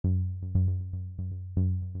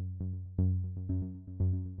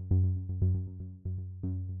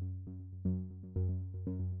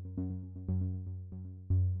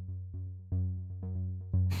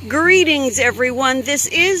Greetings, everyone. This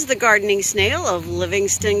is the Gardening Snail of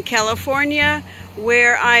Livingston, California,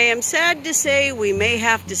 where I am sad to say we may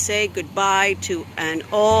have to say goodbye to an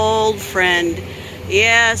old friend.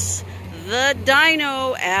 Yes, the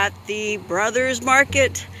dino at the Brothers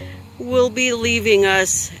Market will be leaving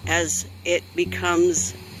us as it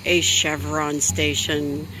becomes a Chevron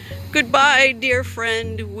station. Goodbye, dear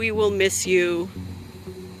friend. We will miss you.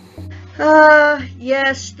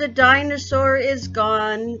 Yes, the dinosaur is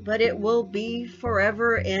gone, but it will be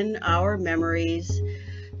forever in our memories.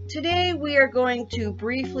 Today we are going to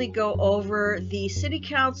briefly go over the City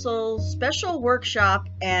Council special workshop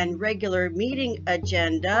and regular meeting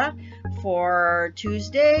agenda for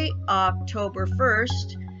Tuesday, October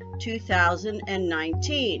 1st,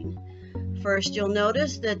 2019. First, you'll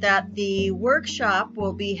notice that the workshop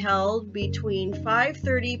will be held between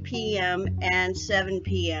 5:30 p.m. and 7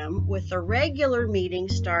 p.m. with the regular meeting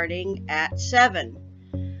starting at 7.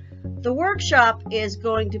 The workshop is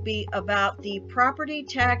going to be about the property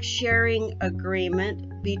tax sharing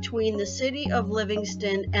agreement between the City of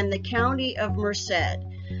Livingston and the County of Merced.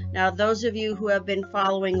 Now, those of you who have been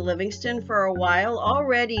following Livingston for a while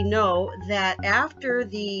already know that after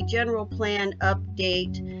the general plan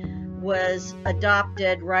update was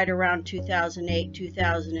adopted right around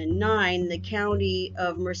 2008-2009, the County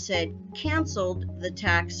of Merced canceled the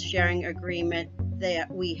tax sharing agreement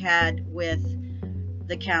that we had with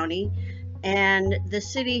the county, and the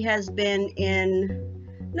city has been in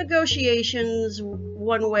negotiations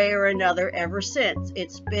one way or another ever since.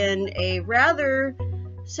 It's been a rather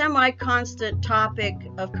semi-constant topic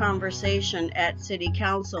of conversation at city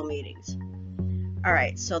council meetings. All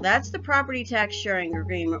right, so that's the property tax sharing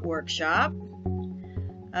agreement workshop.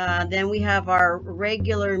 Then we have our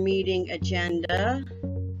regular meeting agenda,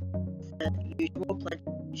 the usual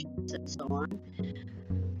pledges and so on.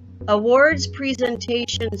 Awards,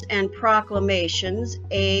 presentations, and proclamations.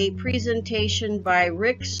 A presentation by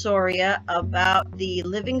Rick Soria about the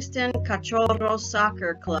Livingston Cachorro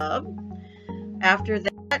Soccer Club. After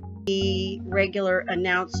that, the regular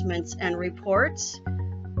announcements and reports.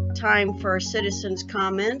 Time for citizens'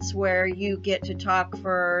 comments, where you get to talk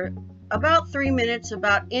for about 3 minutes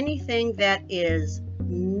about anything that is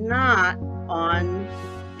not on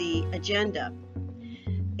the agenda.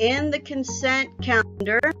 In the consent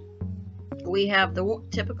calendar, we have the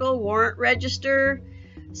typical warrant register,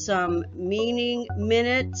 some meeting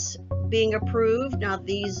minutes being approved. Now,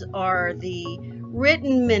 these are the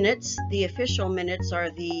written minutes. The official minutes are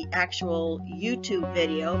the actual YouTube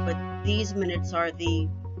video, but these minutes are the,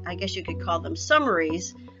 I guess you could call them,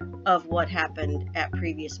 summaries of what happened at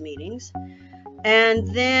previous meetings. And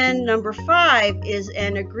then number 5 is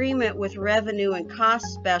an agreement with revenue and cost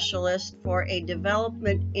specialist for a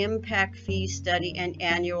development impact fee study and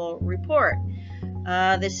annual report.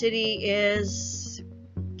 The city is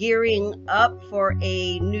gearing up for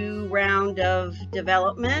a new round of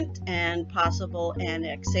development and possible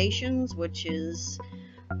annexations, which is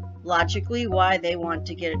logically why they want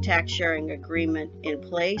to get a tax sharing agreement in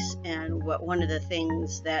place. And one of the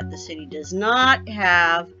things that the city does not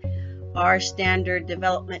have are standard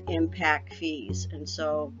development impact fees. And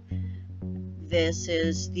so this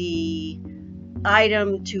is the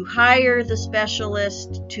item to hire the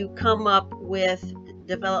specialist to come up with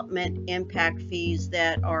development impact fees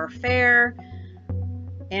that are fair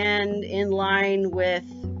and in line with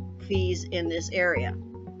fees in this area.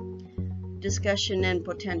 Discussion and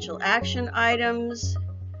potential action items.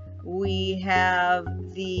 We have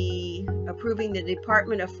the approving the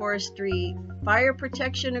Department of Forestry fire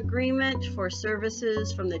protection agreement for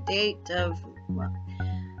services from the date of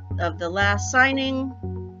the last signing.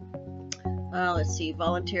 Let's see,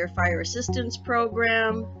 volunteer fire assistance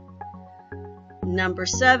program. Number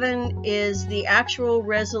 7 is the actual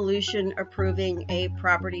resolution approving a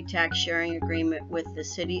property tax sharing agreement with the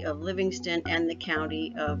City of Livingston and the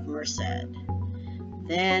County of Merced.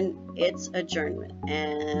 Then it's adjournment,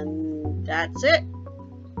 and that's it.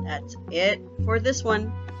 That's it for this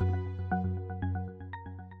one.